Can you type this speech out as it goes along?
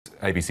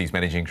ABC's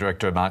Managing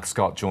Director Mark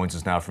Scott joins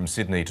us now from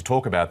Sydney to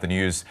talk about the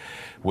news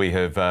we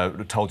have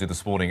told you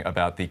this morning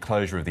about the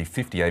closure of the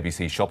 50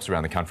 ABC shops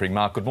around the country.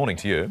 Mark, good morning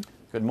to you.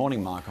 Good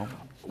morning, Michael.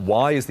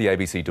 Why is the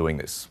ABC doing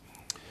this?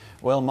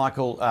 Well,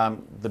 Michael,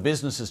 the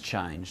business has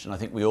changed, and I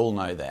think we all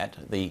know that.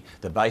 The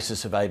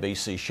basis of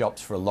ABC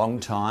shops for a long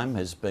time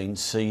has been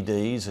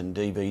CDs and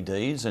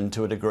DVDs, and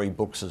to a degree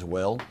books as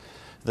well.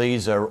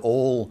 These are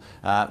all,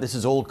 this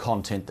is all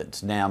content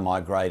that's now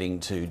migrating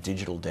to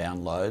digital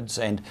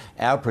downloads, and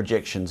our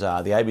projections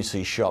are the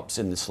ABC shops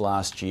in this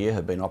last year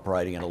have been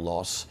operating at a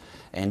loss,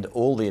 and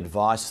all the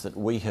advice that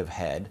we have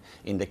had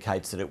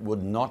indicates that it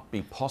would not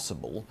be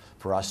possible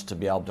for us to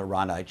be able to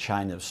run a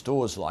chain of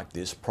stores like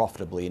this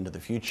profitably into the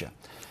future.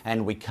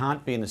 And we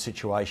can't be in a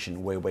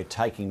situation where we're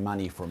taking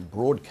money from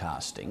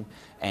broadcasting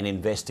and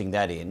investing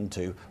that in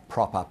to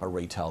prop up a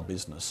retail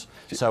business.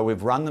 So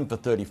we've run them for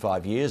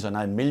 35 years. I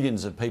know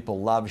millions of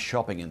people love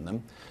shopping in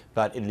them,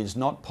 but it is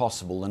not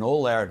possible, and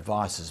all our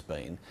advice has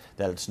been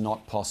that it's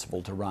not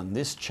possible to run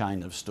this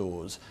chain of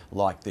stores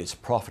like this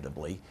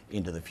profitably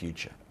into the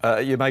future.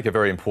 You make a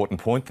very important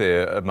point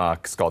there,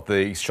 Mark Scott.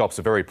 These shops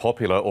are very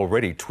popular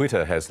already.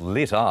 Twitter has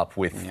lit up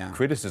with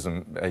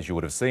criticism, as you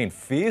would have seen,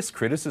 fierce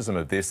criticism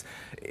of this.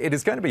 It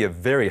is going to be a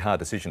very hard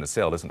decision to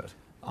sell, isn't it?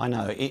 I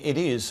know, it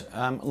is.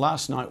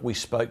 Last night we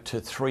spoke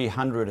to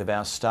 300 of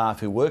our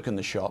staff who work in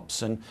the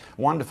shops, and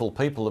wonderful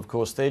people, of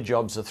course. Their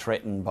jobs are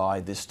threatened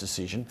by this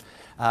decision,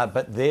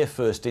 but their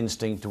first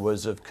instinct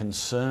was of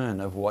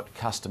concern of what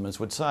customers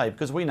would say,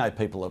 because we know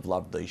people have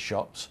loved these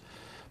shops.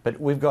 But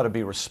we've got to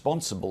be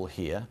responsible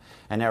here,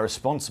 and our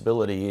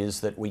responsibility is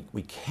that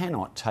we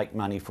cannot take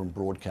money from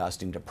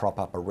broadcasting to prop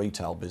up a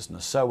retail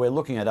business. So we're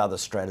looking at other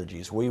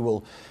strategies. We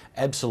will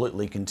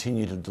absolutely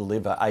continue to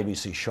deliver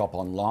ABC Shop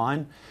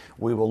online.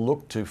 We will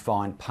look to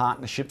find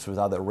partnerships with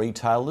other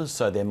retailers,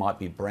 so there might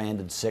be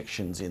branded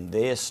sections in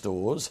their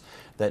stores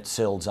that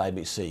sells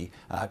ABC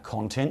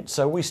content.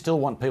 So we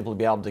still want people to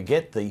be able to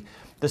get the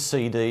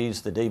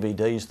CDs, the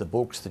DVDs, the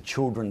books, the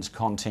children's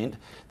content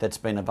that's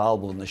been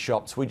available in the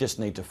shops. We just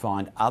need to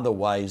find other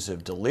ways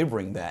of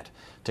delivering that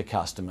to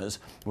customers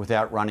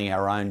without running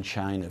our own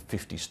chain of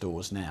 50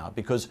 stores now,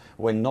 because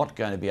we're not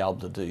going to be able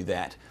to do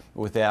that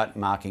without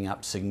marking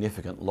up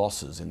significant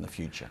losses in the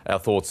future. Our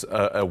thoughts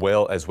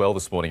are as well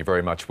this morning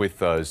very much with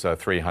those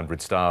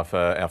 300 staff,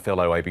 our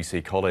fellow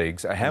ABC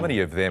colleagues. How many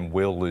of them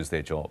will lose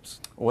their jobs?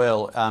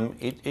 Well,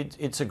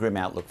 it's a grim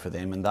outlook for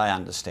them, and they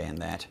understand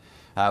that.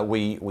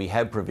 We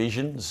have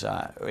provisions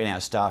in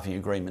our staffing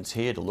agreements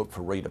here to look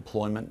for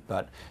redeployment,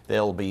 but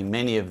there'll be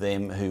many of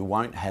them who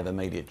won't have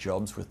immediate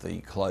jobs with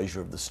the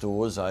closure of the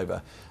stores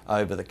over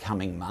the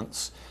coming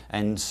months.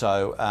 And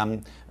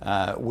so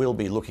we'll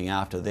be looking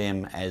after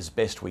them as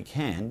best we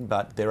can,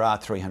 but there are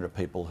 300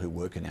 people who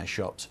work in our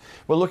shops.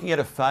 We're looking at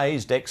a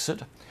phased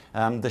exit.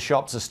 The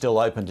shops are still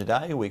open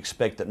today. We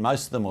expect that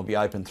most of them will be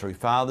open through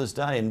Father's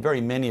Day, and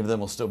very many of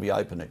them will still be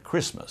open at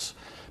Christmas.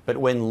 But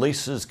when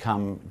leases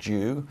come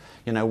due,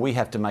 you know, we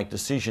have to make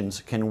decisions.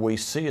 Can we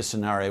see a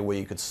scenario where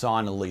you could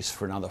sign a lease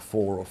for another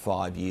 4 or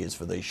 5 years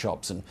for these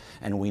shops?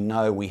 And we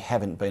know we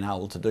haven't been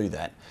able to do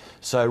that.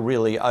 So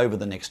really, over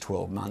the next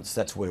 12 months,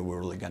 that's where we're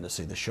really going to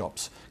see the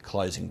shops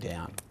closing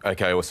down.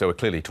 Okay, well, so we're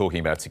clearly talking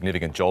about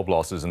significant job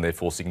losses and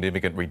therefore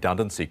significant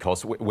redundancy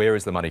costs. Where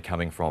is the money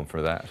coming from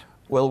for that?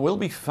 Well, we'll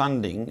be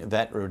funding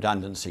that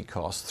redundancy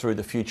cost through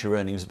the future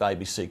earnings of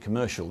ABC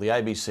Commercial. The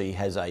ABC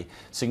has a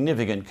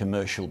significant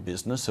commercial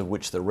business, of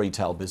which the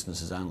retail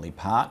business is only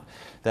part.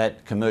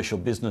 That commercial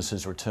business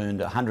has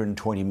returned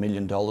 $120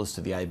 million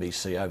to the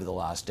ABC over the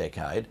last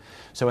decade.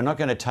 So we're not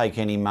going to take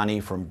any money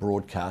from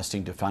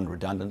broadcasting to fund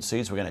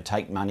redundancies. We're going to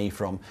take money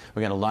from,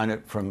 we're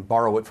going to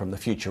borrow it from the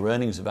future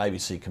earnings of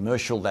ABC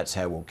Commercial. That's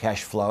how we'll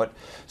cash flow it.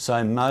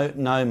 So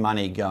no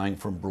money going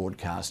from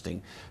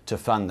broadcasting to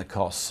fund the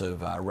costs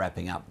of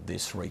wrapping up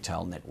this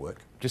retail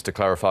network. Just to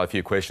clarify a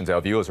few questions our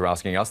viewers are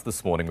asking us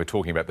this morning, we're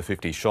talking about the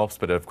 50 shops,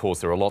 but of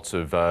course there are lots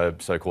of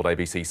so-called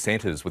ABC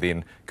centres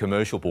within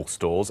commercial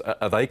bookstores.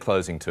 Are they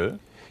closing too?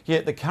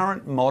 Yeah, the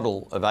current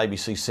model of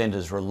ABC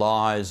centres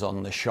relies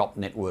on the shop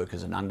network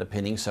as an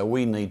underpinning, so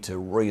we need to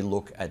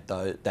re-look at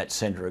that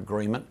centre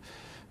agreement.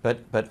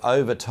 But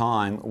over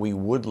time, we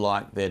would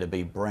like there to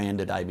be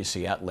branded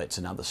ABC outlets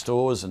in other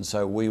stores, and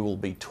so we will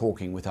be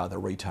talking with other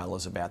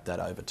retailers about that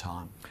over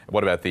time.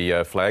 What about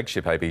the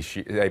flagship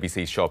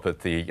ABC shop at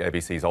the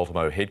ABC's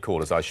Ultimo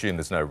headquarters? I assume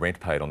there's no rent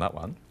paid on that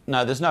one.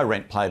 No, there's no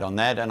rent paid on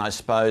that, and I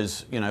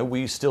suppose, you know,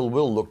 we still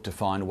will look to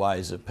find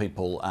ways of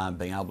people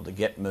being able to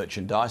get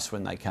merchandise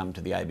when they come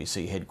to the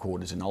ABC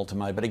headquarters in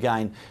Ultimo. But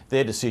again,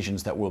 they're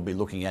decisions that we'll be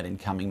looking at in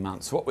coming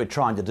months. What we're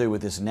trying to do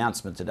with this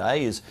announcement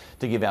today is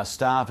to give our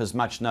staff as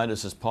much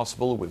notice as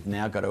possible. We've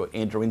now got to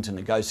enter into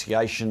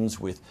negotiations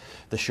with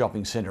the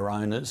shopping centre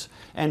owners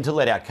and to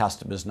let our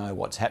customers know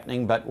what's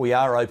happening. But we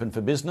are open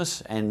for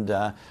business,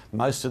 and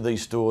most of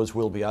these stores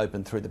will be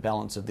open through the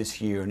balance of this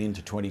year and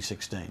into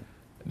 2016.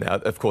 Now,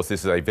 of course,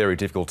 this is a very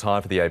difficult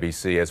time for the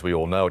ABC. As we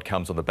all know, it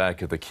comes on the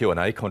back of the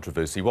Q&A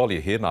controversy. While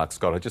you're here, Mark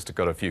Scott, I just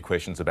got a few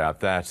questions about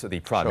that. The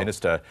Prime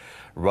Minister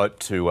wrote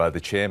to the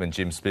Chairman,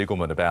 Jim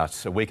Spiegelman,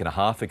 about a week and a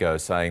half ago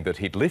saying that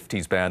he'd lift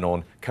his ban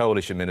on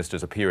coalition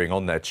ministers appearing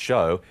on that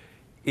show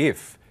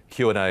if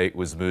Q&A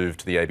was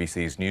moved to the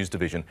ABC's news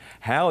division.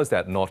 How is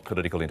that not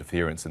political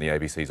interference in the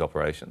ABC's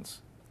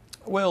operations?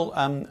 Well,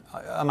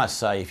 I must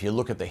say, if you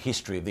look at the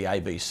history of the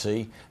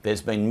ABC,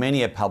 there's been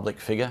many a public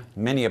figure,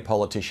 many a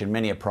politician,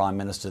 many a Prime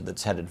Minister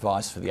that's had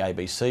advice for the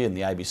ABC and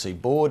the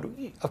ABC board.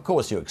 Of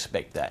course you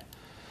expect that.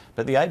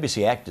 But the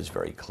ABC Act is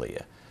very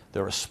clear.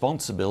 The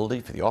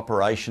responsibility for the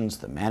operations,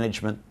 the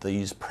management,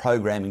 these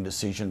programming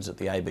decisions at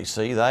the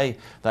ABC,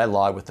 they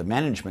lie with the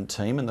management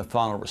team, and the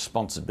final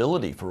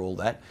responsibility for all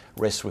that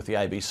rests with the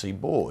ABC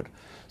board.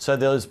 So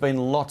there's been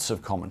lots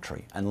of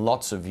commentary and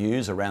lots of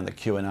views around the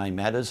Q&A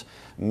matters,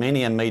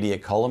 many a media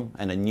column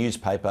and a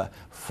newspaper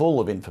full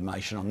of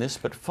information on this,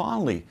 but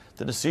finally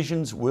the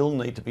decisions will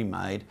need to be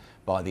made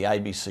by the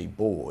ABC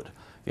board.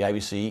 The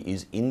ABC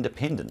is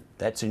independent.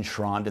 That's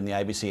enshrined in the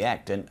ABC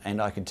Act,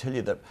 and I can tell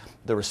you that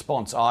the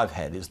response I've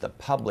had is the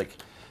public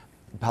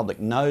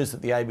knows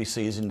that the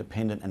ABC is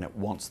independent and it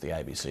wants the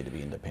ABC to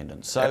be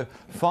independent. So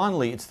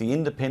finally it's the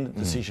independent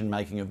decision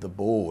making of the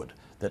board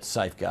that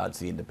safeguards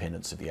the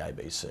independence of the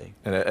ABC.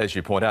 And as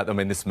you point out, I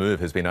mean, this move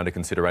has been under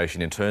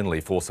consideration internally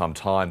for some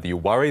time. Do you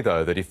worry,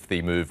 though, that if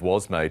the move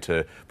was made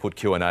to put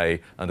Q&A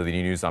under the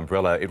New News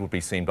umbrella, it would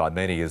be seen by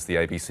many as the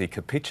ABC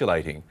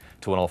capitulating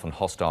to an often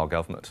hostile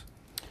government?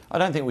 I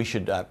don't think we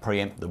should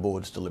preempt the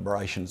board's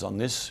deliberations on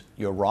this.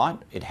 You're right,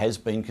 it has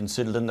been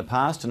considered in the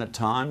past, and at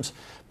times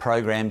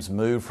programs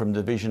move from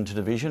division to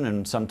division,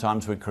 and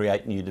sometimes we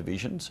create new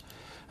divisions.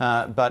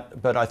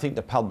 But I think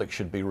the public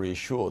should be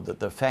reassured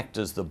that the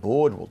factors the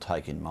board will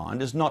take in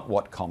mind is not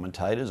what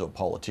commentators or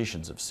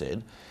politicians have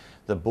said.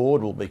 The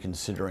board will be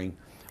considering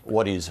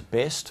what is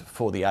best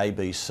for the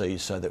ABC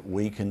so that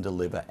we can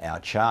deliver our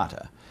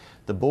charter.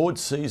 The board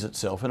sees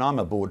itself, and I'm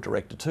a board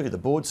director too, the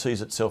board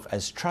sees itself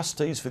as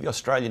trustees for the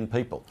Australian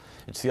people.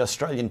 It's the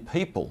Australian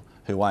people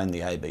who own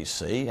the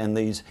ABC, and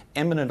these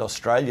eminent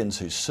Australians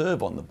who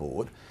serve on the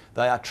board,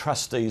 they are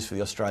trustees for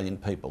the Australian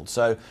people.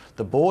 So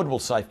the board will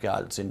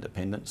safeguard its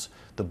independence.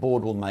 The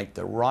board will make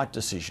the right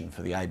decision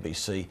for the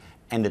ABC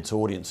and its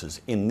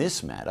audiences in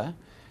this matter,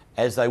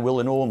 as they will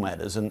in all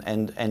matters,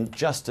 and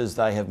just as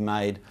they have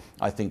made,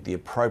 I think, the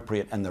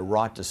appropriate and the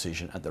right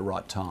decision at the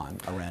right time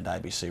around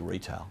ABC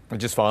Retail. And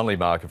just finally,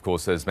 Mark, of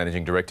course, as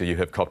Managing Director, you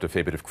have copped a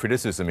fair bit of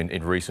criticism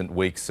in recent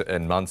weeks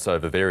and months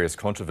over various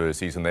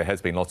controversies, and there has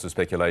been lots of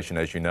speculation,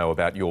 as you know,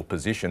 about your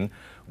position.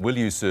 Will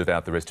you serve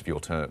out the rest of your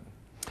term?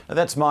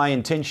 That's my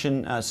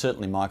intention,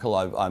 certainly, Michael.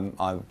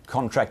 I'm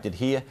contracted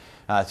here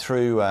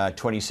through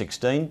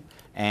 2016,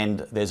 and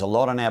there's a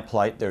lot on our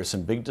plate. There are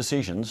some big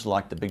decisions,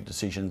 like the big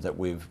decisions that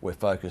we're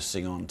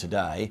focusing on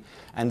today,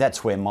 and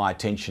that's where my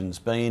attention's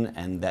been,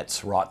 and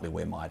that's rightly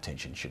where my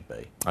attention should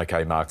be.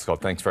 OK, Mark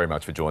Scott, thanks very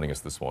much for joining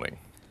us this morning.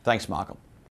 Thanks, Michael.